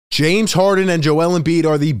James Harden and Joel Embiid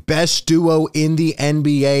are the best duo in the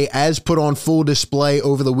NBA, as put on full display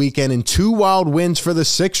over the weekend in 2 wild wins for the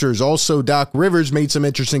Sixers. Also, Doc Rivers made some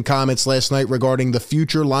interesting comments last night regarding the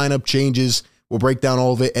future lineup changes. We'll break down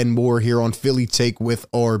all of it and more here on Philly Take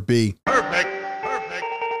with RB. Perfect.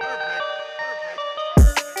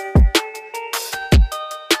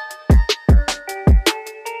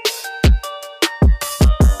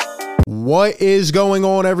 What is going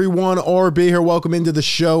on, everyone? RB here. Welcome into the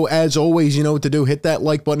show. As always, you know what to do. Hit that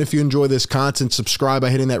like button if you enjoy this content. Subscribe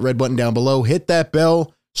by hitting that red button down below. Hit that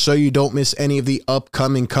bell so you don't miss any of the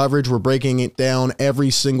upcoming coverage. We're breaking it down every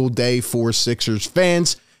single day for Sixers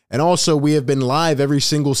fans. And also, we have been live every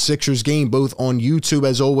single Sixers game, both on YouTube,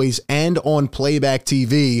 as always, and on Playback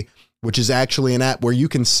TV, which is actually an app where you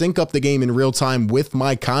can sync up the game in real time with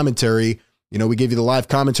my commentary. You know, we give you the live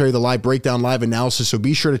commentary, the live breakdown, live analysis, so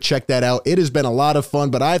be sure to check that out. It has been a lot of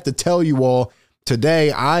fun, but I have to tell you all,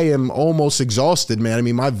 today I am almost exhausted, man. I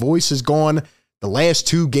mean, my voice is gone. The last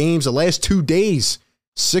 2 games, the last 2 days,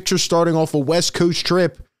 Sixers starting off a West Coast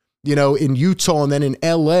trip, you know, in Utah and then in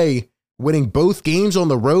LA, winning both games on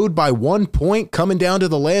the road by 1 point, coming down to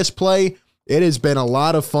the last play. It has been a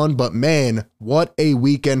lot of fun, but man, what a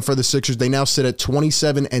weekend for the Sixers. They now sit at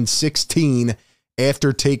 27-16.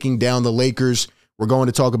 After taking down the Lakers. We're going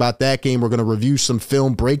to talk about that game. We're going to review some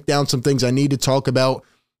film, break down some things I need to talk about.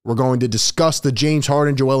 We're going to discuss the James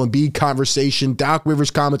Harden, Joel Embiid conversation, Doc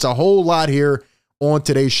Rivers comments, a whole lot here on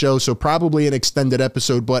today's show. So probably an extended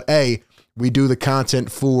episode, but hey, we do the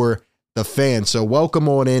content for the fans. So welcome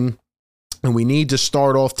on in. And we need to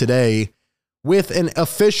start off today with an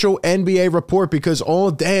official NBA report, because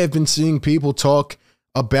all day I've been seeing people talk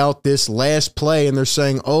about this last play, and they're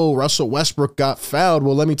saying, oh, Russell Westbrook got fouled.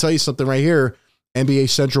 Well, let me tell you something right here. NBA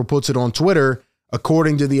Central puts it on Twitter.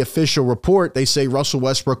 According to the official report, they say Russell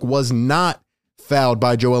Westbrook was not fouled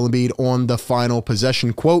by Joel Embiid on the final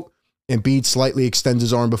possession. Quote, Embiid slightly extends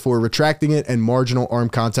his arm before retracting it, and marginal arm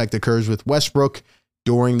contact occurs with Westbrook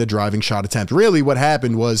during the driving shot attempt. Really, what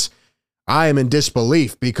happened was, I am in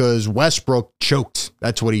disbelief, because Westbrook choked.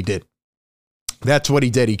 That's what he did. That's what he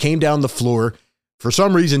did. He came down the floor. For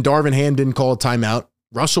some reason, Darvin Ham didn't call a timeout.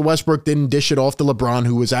 Russell Westbrook didn't dish it off to LeBron,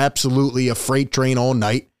 who was absolutely a freight train all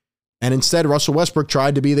night. And instead, Russell Westbrook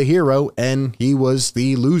tried to be the hero, and he was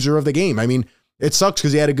the loser of the game. I mean, it sucks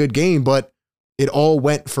because he had a good game, but it all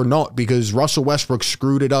went for naught because Russell Westbrook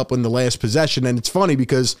screwed it up in the last possession. And it's funny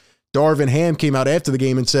because Darvin Ham came out after the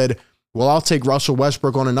game and said, well, I'll take Russell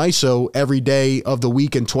Westbrook on an ISO every day of the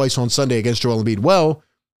week and twice on Sunday against Joel Embiid. Well,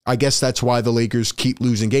 I guess that's why the Lakers keep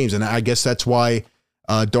losing games. And I guess that's why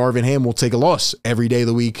Darvin Ham will take a loss every day of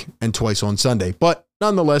the week and twice on Sunday. But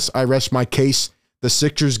nonetheless, I rest my case. The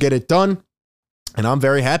Sixers get it done, and I'm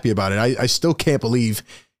very happy about it. I still can't believe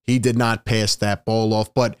he did not pass that ball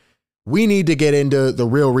off. But we need to get into the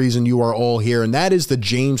real reason you are all here, and that is the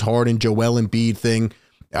James Harden, Joel Embiid thing.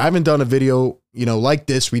 I haven't done a video, you know, like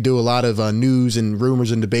this. We do a lot of news and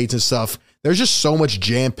rumors and debates and stuff. There's just so much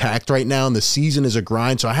jam-packed right now, and the season is a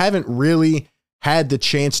grind. So I haven't really had the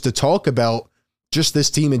chance to talk about just this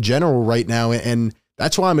team in general right now. And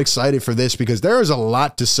that's why I'm excited for this, because there is a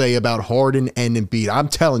lot to say about Harden and Embiid. I'm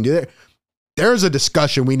telling you, there's a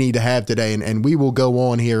discussion we need to have today, and we will go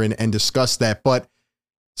on here and discuss that. But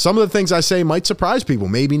some of the things I say might surprise people.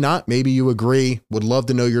 Maybe not. Maybe you agree. Would love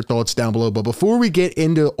to know your thoughts down below. But before we get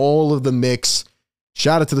into all of the mix,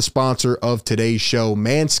 shout out to the sponsor of today's show.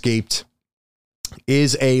 Manscaped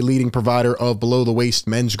is a leading provider of below-the-waist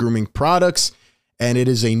men's grooming products, and it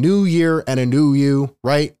is a new year and a new you,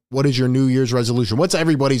 right? What is your New Year's resolution? What's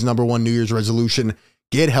everybody's number one New Year's resolution?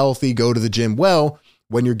 Get healthy, go to the gym. Well,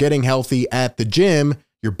 when you're getting healthy at the gym,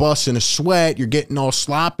 you're busting a sweat, you're getting all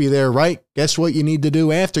sloppy there, right? Guess what you need to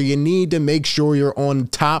do after? You need to make sure you're on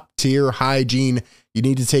top-tier hygiene. You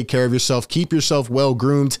need to take care of yourself, keep yourself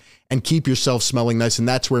well-groomed, and keep yourself smelling nice, and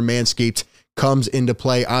that's where Manscaped comes into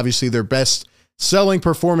play. Obviously, their best-selling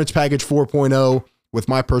Performance Package 4.0 with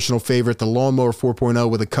my personal favorite, the Lawnmower 4.0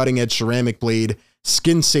 with a cutting-edge ceramic blade,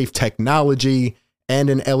 skin-safe technology, and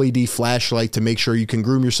an LED flashlight to make sure you can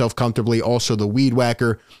groom yourself comfortably. Also, the Weed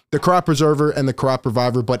Whacker, the Crop Preserver, and the Crop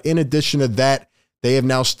Reviver. But in addition to that, they have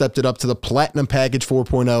now stepped it up to the Platinum Package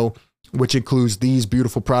 4.0, which includes these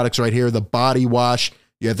beautiful products right here, the body wash.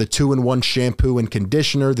 You have the 2-in-1 shampoo and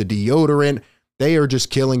conditioner, the deodorant. They are just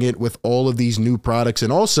killing it with all of these new products.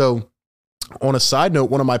 And also, on a side note,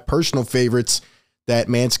 one of my personal favorites that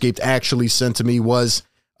Manscaped actually sent to me was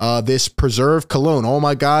this Preserve Cologne. Oh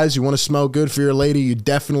my guys, you want to smell good for your lady? You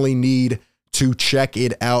definitely need to check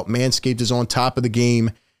it out. Manscaped is on top of the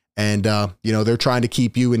game, and you know, they're trying to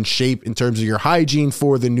keep you in shape in terms of your hygiene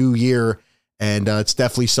for the new year. And it's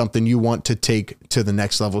definitely something you want to take to the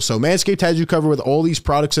next level. So Manscaped has you covered with all these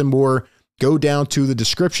products and more. Go down to the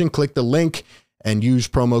description, click the link, and use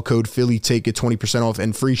promo code Philly. Take it 20% off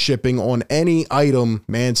and free shipping on any item,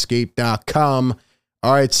 manscaped.com.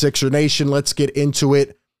 All right, Sixer Nation, let's get into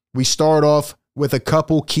it. We start off with a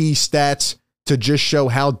couple key stats to just show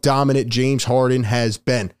how dominant James Harden has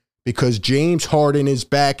been, because James Harden is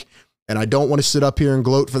back, and I don't want to sit up here and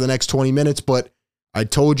gloat for the next 20 minutes, but I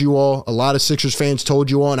told you all, a lot of Sixers fans told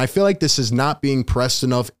you all, and I feel like this is not being pressed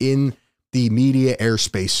enough in the media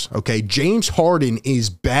airspace, okay? James Harden is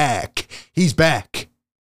back. He's back.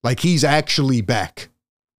 Like, he's actually back.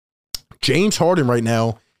 James Harden right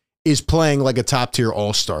now is playing like a top-tier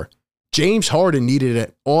all-star. James Harden needed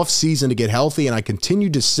an off-season to get healthy, and I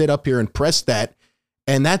continued to sit up here and press that,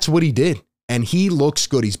 and that's what he did. And he looks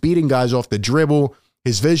good. He's beating guys off the dribble.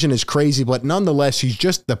 His vision is crazy, but nonetheless, he's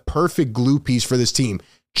just the perfect glue piece for this team.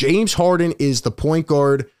 James Harden is the point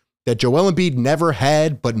guard that Joel Embiid never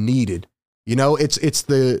had but needed. You know, it's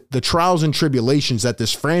the trials and tribulations that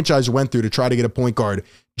this franchise went through to try to get a point guard.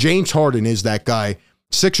 James Harden is that guy.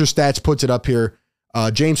 Sixer Stats puts it up here.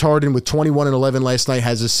 James Harden with 21 and 11 last night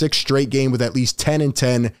has a 6th straight game with at least 10 and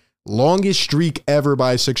 10. Longest streak ever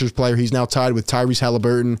by a Sixers player. He's now tied with Tyrese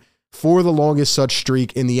Halliburton for the longest such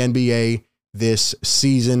streak in the NBA this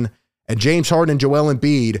season. And James Harden and Joel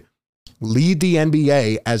Embiid lead the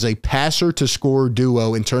NBA as a passer to scorer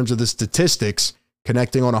duo in terms of the statistics,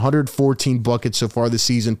 connecting on 114 buckets so far this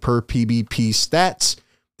season per PBP stats.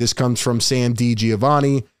 This comes from Sam D.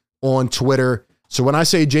 Giovanni on Twitter. So when I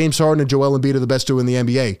say James Harden and Joel Embiid are the best duo in the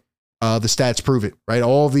NBA, the stats prove it, right?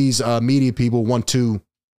 All these media people want to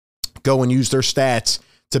go and use their stats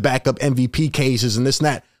to back up MVP cases and this and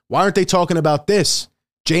that. Why aren't they talking about this?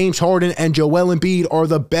 James Harden and Joel Embiid are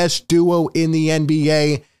the best duo in the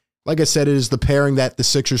NBA. Like I said, it is the pairing that the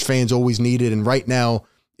Sixers fans always needed, and right now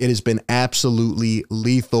it has been absolutely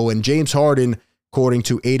lethal. And James Harden, according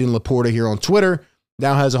to Aiden Laporta here on Twitter,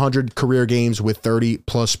 now has 100 career games with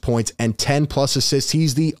 30-plus points and 10-plus assists.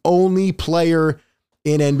 He's the only player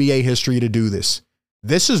in NBA history to do this.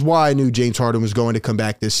 This is why I knew James Harden was going to come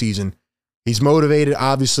back this season. He's motivated,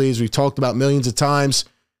 obviously, as we've talked about millions of times.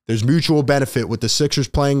 There's mutual benefit with the Sixers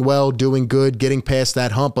playing well, doing good, getting past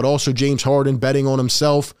that hump, but also James Harden betting on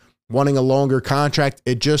himself, wanting a longer contract.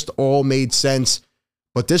 It just all made sense.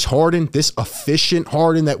 But this Harden, this efficient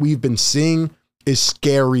Harden that we've been seeing is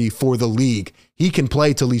scary for the league. He can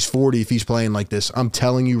play till he's 40 if he's playing like this. I'm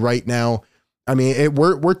telling you right now. I mean,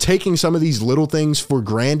 we're taking some of these little things for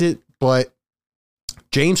granted, but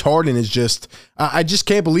James Harden is just, I just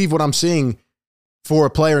can't believe what I'm seeing for a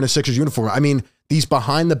player in a Sixers uniform. I mean, these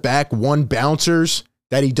behind the back one bouncers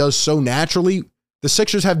that he does so naturally, the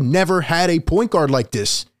Sixers have never had a point guard like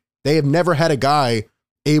this. They have never had a guy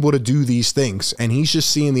able to do these things, and he's just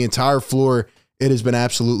seeing the entire floor. It has been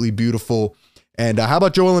absolutely beautiful. And how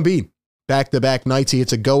about Joel Embiid? Back-to-back nights, he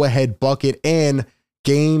hits a go-ahead bucket and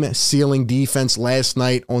game-sealing defense last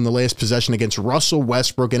night on the last possession against Russell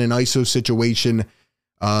Westbrook in an ISO situation.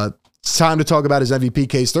 It's time to talk about his MVP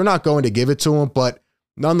case. They're not going to give it to him, but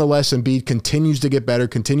nonetheless, Embiid continues to get better,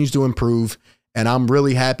 continues to improve, and I'm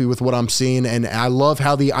really happy with what I'm seeing, and I love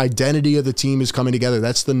how the identity of the team is coming together.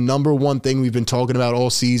 That's the number one thing we've been talking about all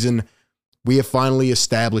season. We have finally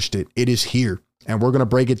established it. It is here, and we're going to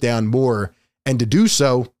break it down more. And to do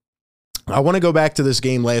so, I want to go back to this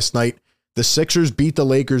game last night. The Sixers beat the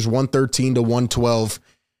Lakers 113-112,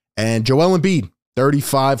 and Joel Embiid,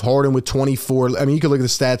 35, Harden with 24. I mean, you can look at the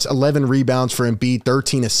stats, 11 rebounds for Embiid,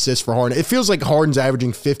 13 assists for Harden. It feels like Harden's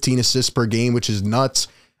averaging 15 assists per game, which is nuts,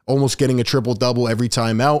 almost getting a triple-double every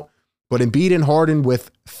time out. But Embiid and Harden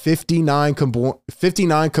with 59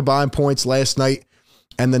 combined points last night.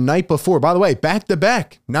 And the night before, by the way,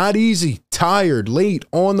 back-to-back, not easy, tired, late,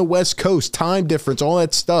 on the West Coast, time difference, all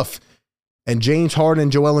that stuff. And James Harden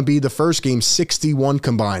and Joel Embiid, the first game, 61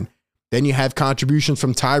 combined. Then you have contributions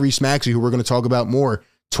from Tyrese Maxey, who we're going to talk about more,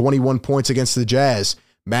 21 points against the Jazz.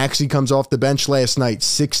 Maxey comes off the bench last night,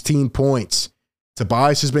 16 points.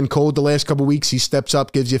 Tobias has been cold the last couple weeks. He steps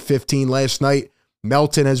up, gives you 15 last night.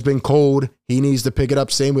 Melton has been cold. He needs to pick it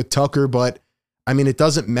up. Same with Tucker. But, I mean, it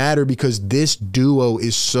doesn't matter because this duo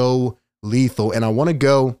is so lethal. And I want to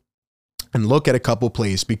go and look at a couple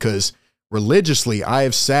plays because religiously I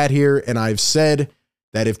have sat here and I've said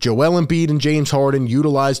that if Joel Embiid and James Harden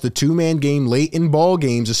utilize the two-man game late in ball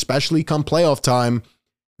games, especially come playoff time,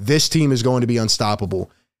 this team is going to be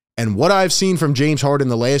unstoppable. And what I've seen from James Harden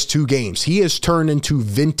the last two games, he has turned into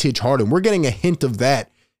vintage Harden. We're getting a hint of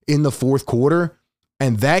that in the fourth quarter,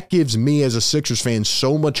 and that gives me as a Sixers fan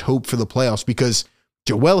so much hope for the playoffs because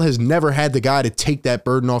Joel has never had the guy to take that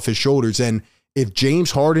burden off his shoulders. And if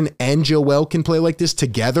James Harden and Joel can play like this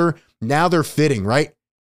together, now they're fitting, right?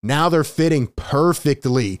 Now they're fitting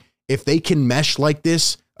perfectly. If they can mesh like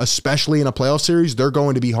this, especially in a playoff series, they're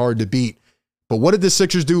going to be hard to beat. But what did the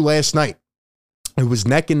Sixers do last night? It was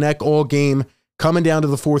neck and neck all game. Coming down to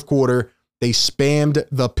the fourth quarter, they spammed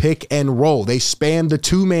the pick and roll. They spammed the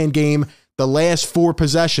two-man game the last 4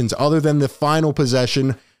 possessions, other than the final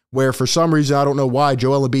possession where for some reason, I don't know why,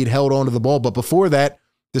 Joel Embiid held onto the ball. But before that,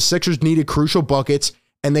 the Sixers needed crucial buckets,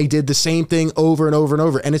 and they did the same thing over and over and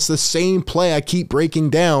over. And it's the same play I keep breaking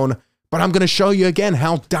down, but I'm going to show you again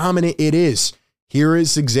how dominant it is. Here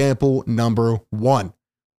is example number 1.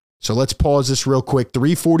 So let's pause this real quick.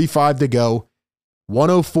 3:45 to go.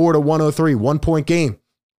 104 to 103, 1-point game.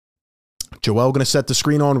 Joel going to set the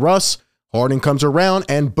screen on Russ. Harden comes around,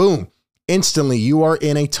 and boom. Instantly, you are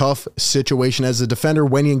in a tough situation as a defender.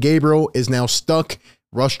 Wenyen Gabriel is now stuck.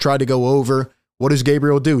 Russ tried to go over. What does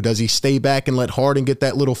Gabriel do? Does he stay back and let Harden get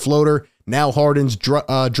that little floater? Now Harden's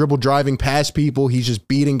dribble driving past people. He's just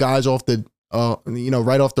beating guys off the,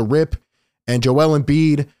 right off the rip. And Joel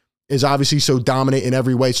Embiid is obviously so dominant in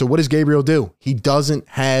every way. So what does Gabriel do? He doesn't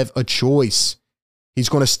have a choice. He's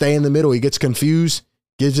going to stay in the middle. He gets confused,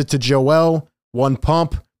 gives it to Joel. One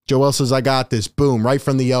pump. Joel says, I got this. Boom, right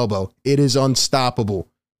from the elbow. It is unstoppable.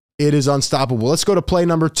 It is unstoppable. Let's go to play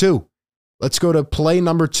number 2. Let's go to play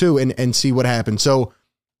number 2 and see what happens. So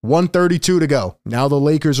 1:32 to go. Now the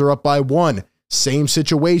Lakers are up by 1. Same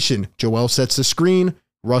situation. Joel sets the screen.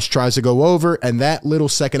 Russ tries to go over, and that little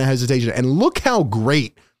second of hesitation. And look how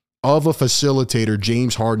great of a facilitator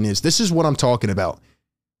James Harden is. This is what I'm talking about.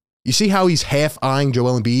 You see how he's half eyeing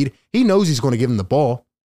Joel Embiid? He knows he's going to give him the ball.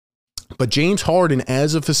 But James Harden,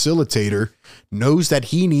 as a facilitator, knows that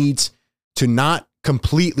he needs to not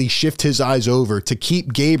completely shift his eyes over to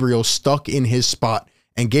keep Gabriel stuck in his spot.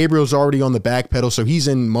 And Gabriel's already on the back pedal, so he's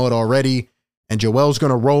in mud already. And Joel's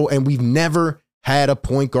going to roll. And we've never had a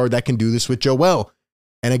point guard that can do this with Joel.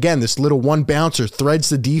 And again, this little one bouncer threads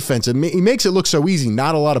the defense. And he makes it look so easy.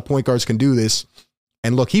 Not a lot of point guards can do this.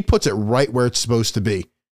 And look, he puts it right where it's supposed to be.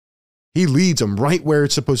 He leads them right where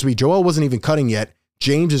it's supposed to be. Joel wasn't even cutting yet.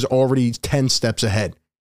 James is already 10 steps ahead.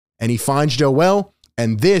 And he finds Joel,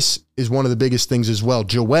 and this is one of the biggest things as well.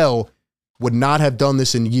 Joel would not have done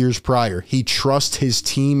this in years prior. He trusts his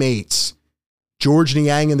teammates. George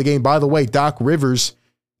Niang in the game. By the way, Doc Rivers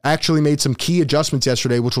actually made some key adjustments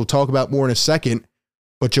yesterday, which we'll talk about more in a second.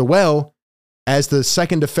 But Joel, as the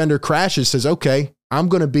second defender crashes, says, okay, I'm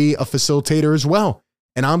going to be a facilitator as well.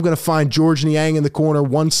 And I'm going to find George Niang in the corner.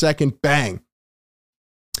 1 second, bang.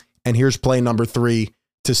 And here's play number 3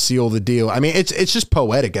 to seal the deal. I mean, it's just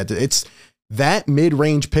poetic. It's that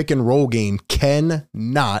mid-range pick and roll game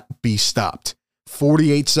cannot be stopped.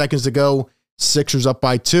 48 seconds to go. Sixers up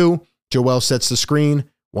by 2. Joel sets the screen.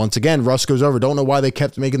 Once again, Russ goes over. Don't know why they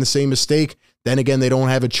kept making the same mistake. Then again, they don't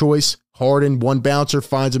have a choice. Harden, one bouncer,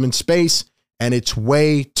 finds him in space, and it's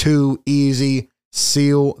way too easy.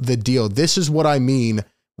 Seal the deal. This is what I mean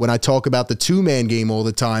when I talk about the two-man game all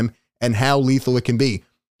the time and how lethal it can be.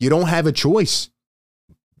 You don't have a choice.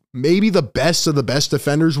 Maybe the best of the best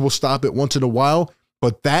defenders will stop it once in a while,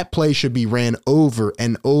 but that play should be ran over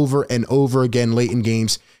and over and over again late in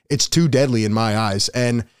games. It's too deadly in my eyes.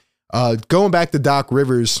 And going back to Doc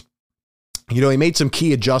Rivers, he made some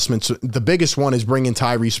key adjustments. The biggest one is bringing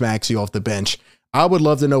Tyrese Maxey off the bench. I would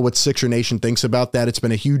love to know what Sixer Nation thinks about that. It's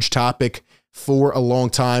been a huge topic for a long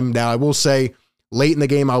time. Now, I will say, late in the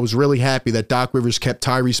game, I was really happy that Doc Rivers kept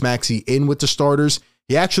Tyrese Maxey in with the starters.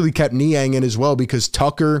 He actually kept Niang in as well because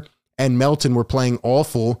Tucker and Melton were playing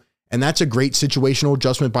awful, and that's a great situational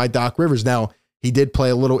adjustment by Doc Rivers. Now, he did play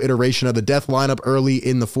a little iteration of the death lineup early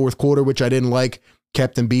in the fourth quarter, which I didn't like,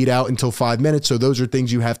 kept Embiid out until 5 minutes, so those are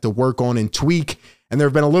things you have to work on and tweak. And there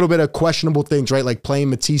have been a little bit of questionable things, right, like playing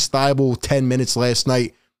Matisse Thybulle 10 minutes last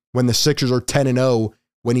night when the Sixers are 10-0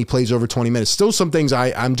 when he plays over 20 minutes. Still some things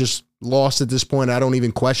I'm just lost at this point. I don't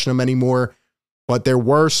even question them anymore, but there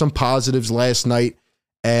were some positives last night.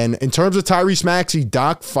 And in terms of Tyrese Maxey,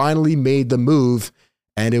 Doc finally made the move,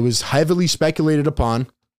 and it was heavily speculated upon.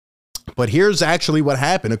 But here's actually what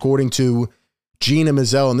happened, according to Gina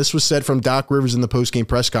Mizell, and this was said from Doc Rivers in the postgame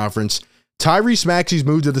press conference. Tyrese Maxey's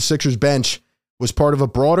move to the Sixers bench was part of a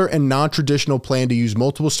broader and non-traditional plan to use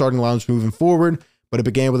multiple starting lineups moving forward, but it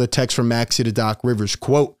began with a text from Maxey to Doc Rivers.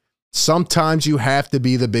 Quote, sometimes you have to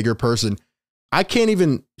be the bigger person. I can't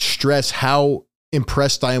even stress how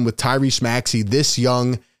impressed I am with Tyrese Maxey, this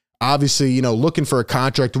young, obviously, looking for a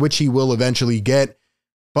contract, which he will eventually get.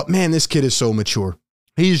 But man, this kid is so mature.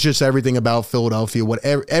 He's just everything about Philadelphia,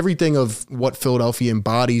 everything of what Philadelphia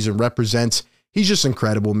embodies and represents. he's just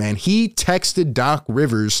incredible, man. He texted Doc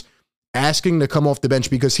Rivers asking to come off the bench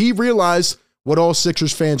because he realized what all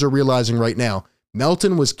Sixers fans are realizing right now.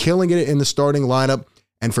 Melton was killing it in the starting lineup,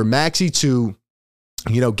 and for Maxey to,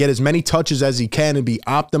 get as many touches as he can and be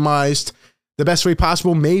optimized the best way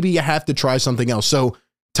possible, maybe you have to try something else. So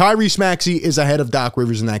Tyrese Maxey is ahead of Doc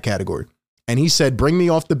Rivers in that category. And he said, bring me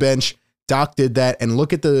off the bench. Doc did that. And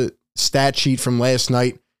look at the stat sheet from last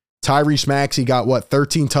night. Tyrese Maxey got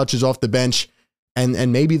 13 touches off the bench.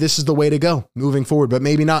 And maybe this is the way to go moving forward, but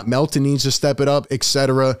maybe not. Melton needs to step it up,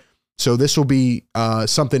 etc. So this will be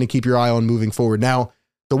something to keep your eye on moving forward. Now,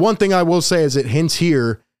 the one thing I will say is it hints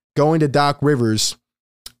here, going to Doc Rivers,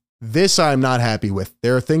 this I'm not happy with.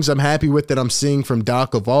 There are things I'm happy with that I'm seeing from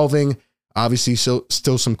Doc evolving. Obviously,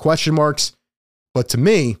 still some question marks. But to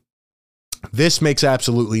me, this makes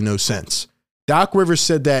absolutely no sense. Doc Rivers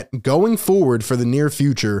said that going forward for the near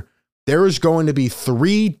future, there is going to be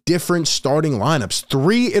 3 different starting lineups,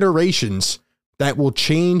 3 iterations that will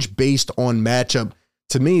change based on matchup.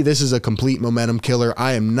 To me, this is a complete momentum killer.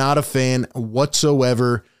 I am not a fan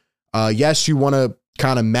whatsoever. Yes, you want to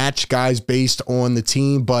kind of match guys based on the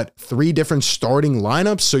team, but 3 different starting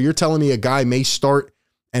lineups. So you're telling me a guy may start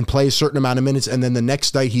and play a certain amount of minutes, and then the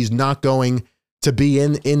next night he's not going to be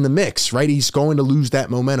in the mix, right? He's going to lose that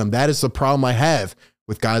momentum. That is the problem I have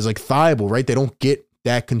with guys like Thibault, right? They don't get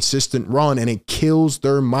that consistent run, and it kills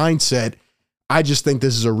their mindset. I just think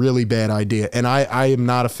this is a really bad idea, and I am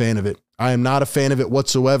not a fan of it. I am not a fan of it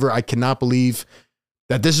whatsoever. I cannot believe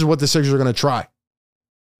that this is what the Sixers are going to try.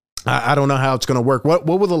 I don't know how it's going to work. What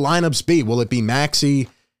will the lineups be? Will it be Maxey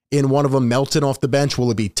in one of them, Melton off the bench?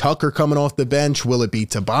 Will it be Tucker coming off the bench? Will it be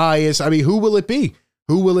Tobias? I mean, who will it be?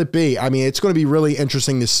 Who will it be? I mean, it's going to be really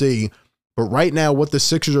interesting to see. But right now, what the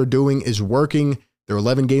Sixers are doing is working. They're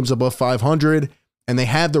 11 games above 500, and they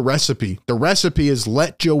have the recipe. The recipe is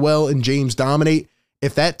let Joel and James dominate.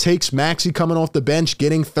 If that takes Maxey coming off the bench,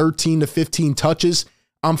 getting 13 to 15 touches,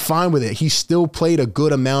 I'm fine with it. He still played a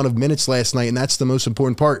good amount of minutes last night, and that's the most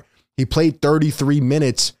important part. He played 33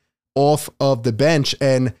 minutes off of the bench,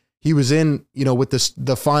 and he was in, with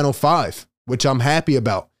the final 5, which I'm happy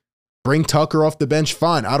about. Bring Tucker off the bench,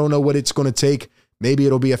 fine. I don't know what it's going to take. Maybe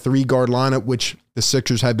it'll be a 3-guard lineup, which the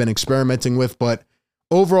Sixers have been experimenting with, but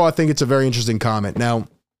overall, I think it's a very interesting comment. Now,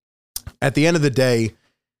 at the end of the day,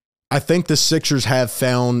 I think the Sixers have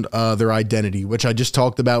found their identity, which I just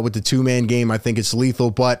talked about with the 2-man game. I think it's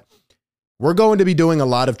lethal, but we're going to be doing a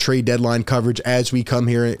lot of trade deadline coverage as we come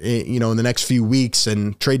here, in the next few weeks,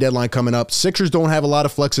 and trade deadline coming up. Sixers don't have a lot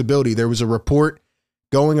of flexibility. There was a report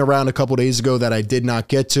going around a couple days ago that I did not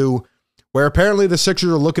get to, where apparently the Sixers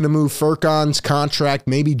are looking to move Furkan's contract,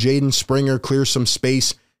 maybe Jaden Springer, clear some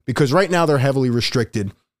space, because right now they're heavily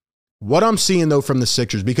restricted. What I'm seeing, though, from the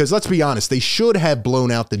Sixers, because let's be honest, they should have blown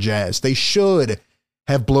out the Jazz. They should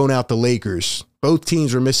have blown out the Lakers. Both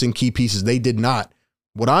teams were missing key pieces. They did not.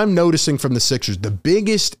 What I'm noticing from the Sixers, the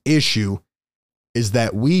biggest issue is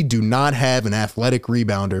that we do not have an athletic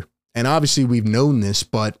rebounder. And obviously we've known this,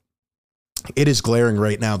 but it is glaring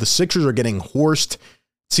right now. The Sixers are getting horsed.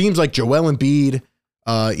 Seems like Joel Embiid,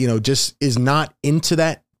 just is not into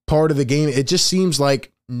that part of the game. It just seems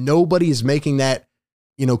like nobody is making that,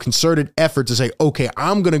 concerted effort to say, okay,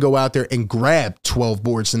 I'm going to go out there and grab 12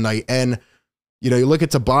 boards tonight. And, you look at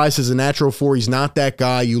Tobias as a natural 4. He's not that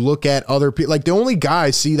guy. You look at other people, like the only guy I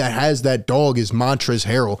see that has that dog is Montrezl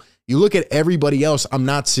Harrell. You look at everybody else, I'm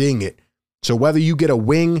not seeing it. So whether you get a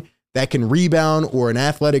wing that can rebound or an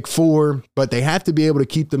athletic 4, but they have to be able to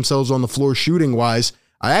keep themselves on the floor shooting wise.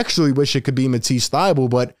 I actually wish it could be Matisse Thybulle,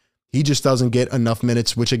 but he just doesn't get enough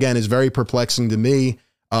minutes, which again is very perplexing to me.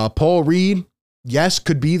 Paul Reed, yes,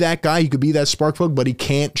 could be that guy. He could be that spark plug, but he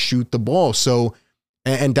can't shoot the ball. So,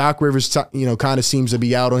 and Doc Rivers, kind of seems to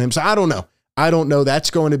be out on him. So I don't know. That's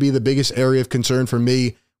going to be the biggest area of concern for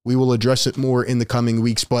me. We will address it more in the coming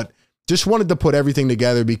weeks, but just wanted to put everything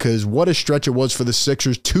together because what a stretch it was for the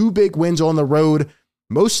Sixers. 2 big wins on the road.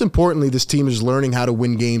 Most importantly, this team is learning how to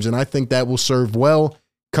win games, and I think that will serve well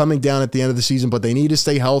coming down at the end of the season, but they need to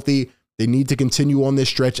stay healthy. They need to continue on this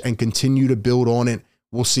stretch and continue to build on it.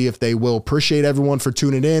 We'll see if they will. Appreciate everyone for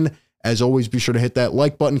tuning in. As always, be sure to hit that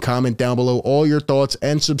like button, comment down below all your thoughts,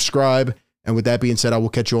 and subscribe. And with that being said, I will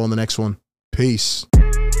catch you all on the next one. Peace.